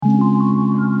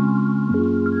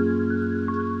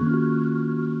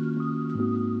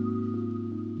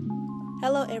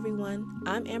everyone.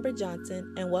 I'm Amber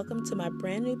Johnson, and welcome to my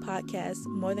brand new podcast,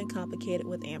 More Than Complicated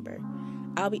with Amber.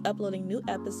 I'll be uploading new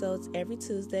episodes every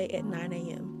Tuesday at 9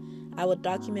 a.m. I will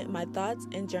document my thoughts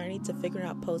and journey to figuring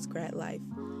out post-grad life.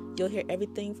 You'll hear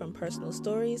everything from personal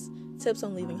stories, tips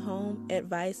on leaving home,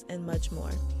 advice, and much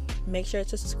more. Make sure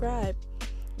to subscribe.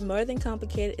 More Than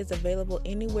Complicated is available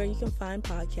anywhere you can find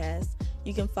podcasts.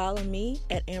 You can follow me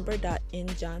at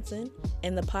amber.njohnson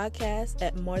and the podcast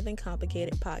at More Than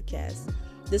Complicated Podcast.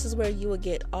 This is where you will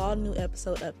get all new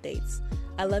episode updates.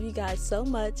 I love you guys so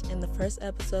much, and the first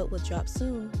episode will drop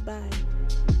soon. Bye.